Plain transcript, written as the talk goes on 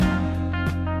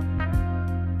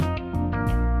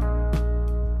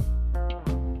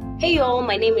Hey y'all,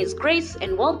 my name is Grace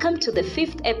and welcome to the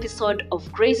 5th episode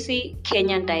of Gracie,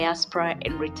 Kenyan Diaspora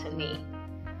and Returnee.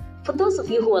 For those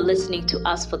of you who are listening to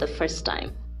us for the first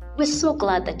time, we're so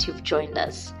glad that you've joined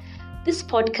us. This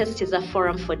podcast is a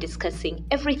forum for discussing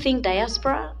everything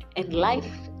diaspora and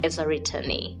life as a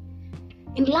returnee.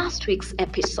 In last week's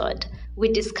episode,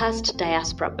 we discussed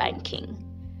diaspora banking.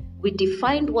 We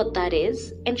defined what that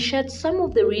is and shared some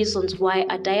of the reasons why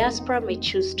a diaspora may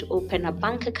choose to open a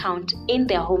bank account in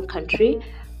their home country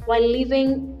while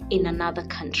living in another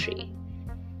country.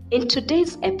 In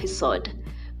today's episode,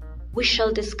 we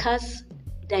shall discuss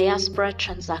diaspora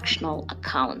transactional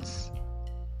accounts.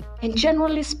 And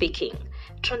generally speaking,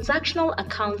 transactional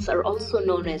accounts are also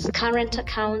known as current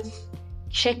accounts,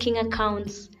 checking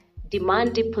accounts,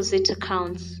 demand deposit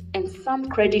accounts, and some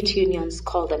credit unions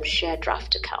call them share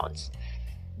draft accounts.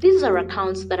 These are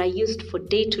accounts that are used for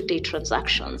day-to-day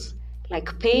transactions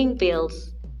like paying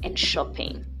bills and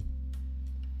shopping.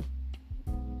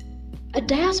 A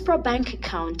diaspora bank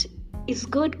account is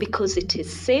good because it is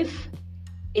safe,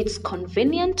 it's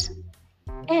convenient,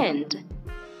 and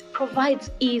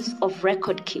provides ease of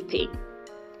record keeping.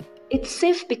 It's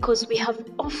safe because we have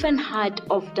often heard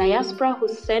of diaspora who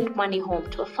send money home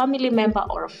to a family member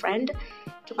or a friend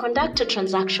to conduct a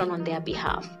transaction on their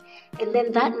behalf, and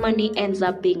then that money ends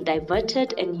up being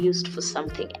diverted and used for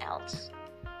something else.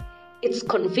 It's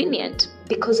convenient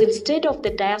because instead of the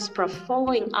diaspora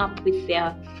following up with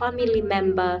their family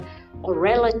member or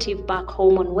relative back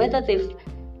home on whether they've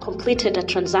completed a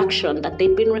transaction that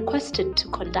they've been requested to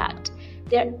conduct,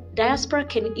 their diaspora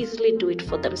can easily do it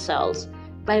for themselves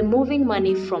by moving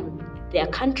money from their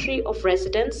country of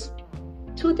residence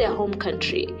to their home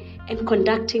country and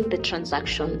conducting the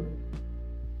transaction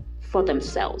for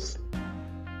themselves.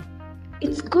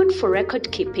 It's good for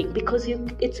record keeping because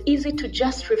it's easy to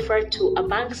just refer to a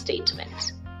bank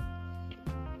statement.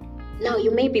 Now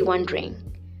you may be wondering,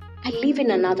 I live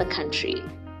in another country.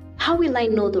 How will I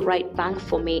know the right bank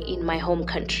for me in my home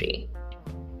country?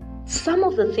 Some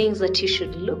of the things that you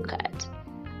should look at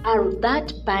are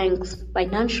that bank's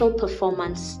financial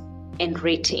performance and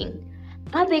rating.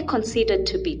 Are they considered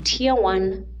to be Tier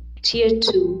 1, Tier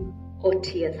 2, or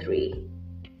Tier 3?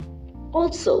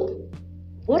 Also,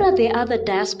 what are the other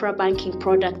diaspora banking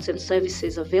products and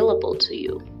services available to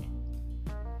you?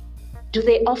 Do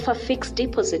they offer fixed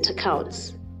deposit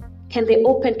accounts? Can they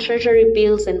open treasury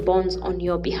bills and bonds on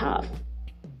your behalf?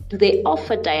 Do they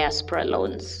offer diaspora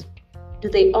loans? Do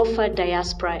they offer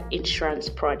diaspora insurance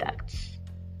products?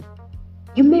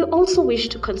 You may also wish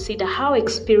to consider how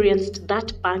experienced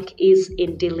that bank is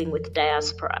in dealing with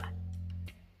diaspora.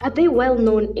 Are they well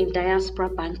known in diaspora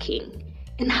banking,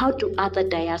 and how do other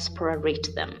diaspora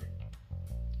rate them?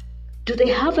 Do they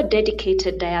have a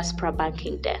dedicated diaspora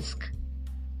banking desk?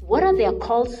 What are their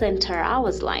call center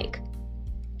hours like?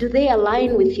 Do they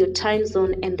align with your time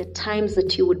zone and the times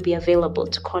that you would be available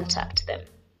to contact them?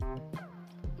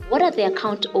 What are the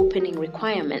account opening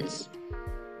requirements?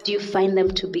 Do you find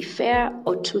them to be fair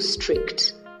or too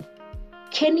strict?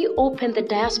 Can you open the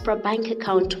diaspora bank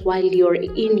account while you're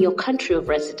in your country of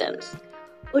residence?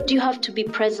 Or do you have to be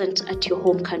present at your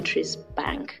home country's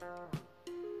bank?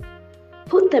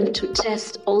 Put them to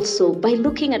test also by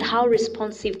looking at how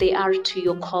responsive they are to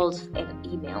your calls and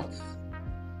emails.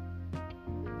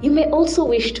 You may also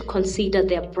wish to consider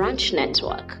their branch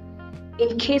network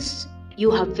in case you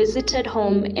have visited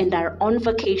home and are on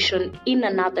vacation in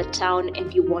another town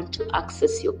and you want to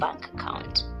access your bank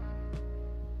account.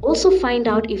 Also find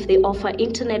out if they offer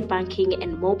internet banking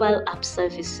and mobile app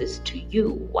services to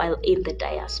you while in the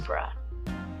diaspora.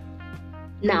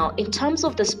 Now, in terms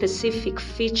of the specific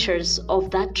features of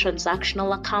that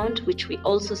transactional account, which we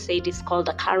also said is called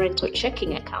a current or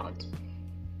checking account,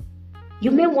 you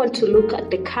may want to look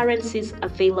at the currencies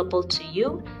available to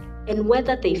you and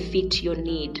whether they fit your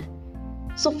need.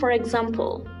 So for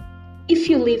example, if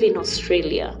you live in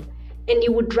Australia and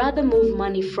you would rather move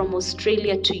money from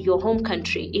Australia to your home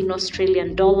country in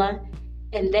Australian dollar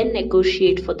and then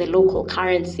negotiate for the local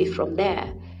currency from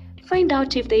there, find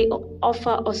out if they offer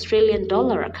Australian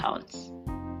dollar accounts.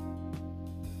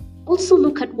 Also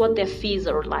look at what their fees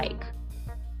are like.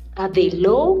 Are they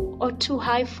low or too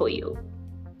high for you?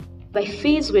 By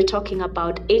fees, we're talking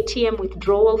about ATM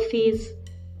withdrawal fees,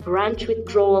 branch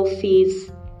withdrawal fees,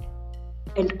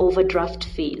 and overdraft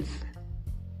fees.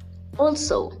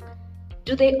 Also,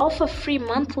 do they offer free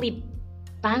monthly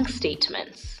bank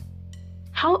statements?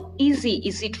 How easy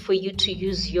is it for you to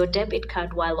use your debit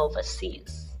card while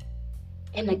overseas?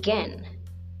 And again,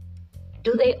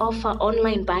 do they offer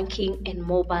online banking and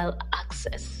mobile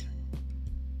access?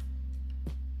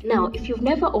 Now, if you've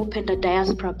never opened a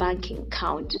diaspora banking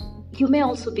account, You may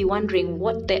also be wondering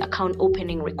what the account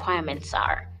opening requirements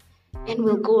are, and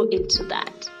we'll go into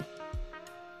that.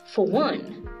 For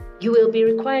one, you will be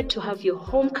required to have your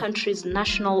home country's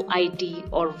national ID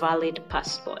or valid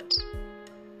passport.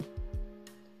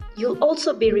 You'll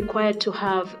also be required to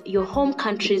have your home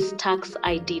country's tax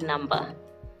ID number.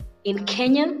 In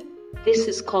Kenya, this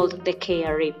is called the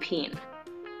KRA PIN.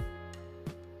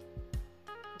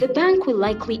 The bank will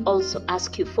likely also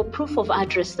ask you for proof of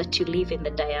address that you live in the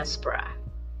diaspora.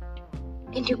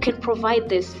 And you can provide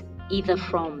this either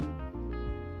from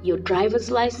your driver's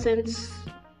license,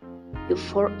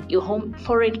 your home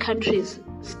foreign country's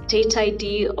state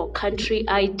ID or country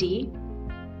ID,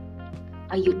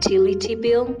 a utility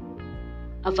bill,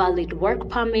 a valid work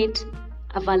permit,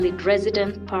 a valid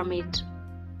resident permit,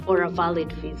 or a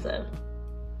valid visa.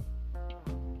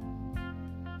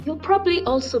 You'll probably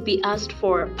also be asked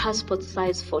for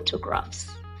passport-size photographs,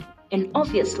 and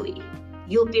obviously,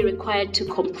 you'll be required to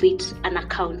complete an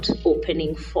account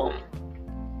opening form.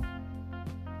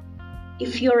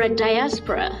 If you're a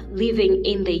diaspora living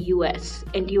in the US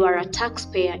and you are a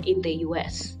taxpayer in the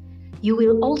US, you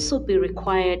will also be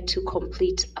required to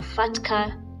complete a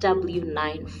FATCA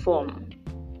W-9 form.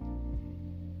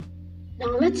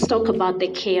 Now let's talk about the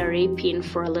KRA PIN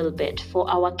for a little bit for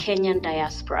our Kenyan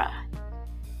diaspora.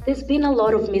 There's been a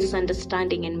lot of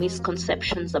misunderstanding and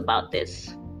misconceptions about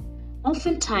this.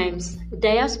 Oftentimes,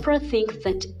 diaspora think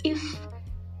that if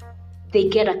they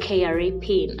get a KRA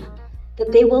PIN,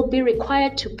 that they will be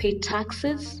required to pay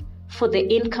taxes for the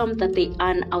income that they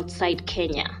earn outside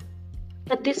Kenya.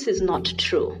 But this is not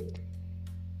true.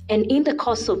 And in the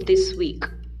course of this week,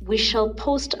 we shall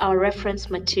post our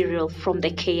reference material from the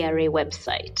KRA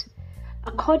website.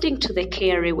 According to the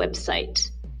KRA website,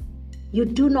 you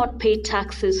do not pay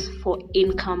taxes for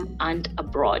income earned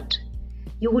abroad.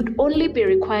 You would only be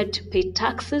required to pay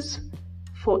taxes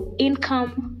for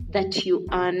income that you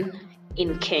earn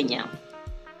in Kenya.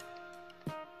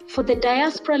 For the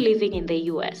diaspora living in the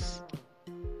US,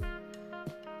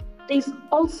 there's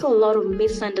also a lot of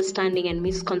misunderstanding and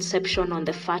misconception on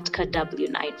the FATCA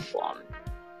W-9 form.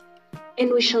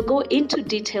 And we shall go into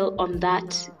detail on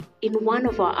that in one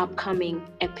of our upcoming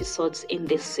episodes in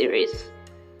this series.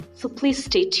 So please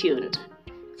stay tuned.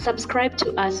 Subscribe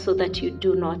to us so that you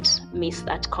do not miss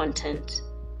that content.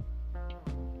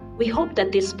 We hope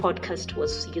that this podcast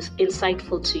was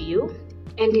insightful to you,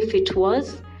 and if it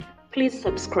was, please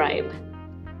subscribe.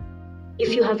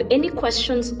 If you have any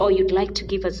questions or you'd like to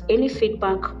give us any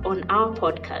feedback on our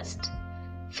podcast,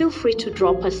 feel free to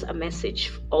drop us a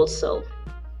message also.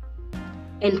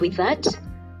 And with that,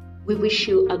 we wish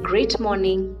you a great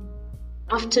morning,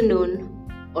 afternoon,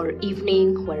 or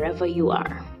evening wherever you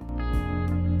are.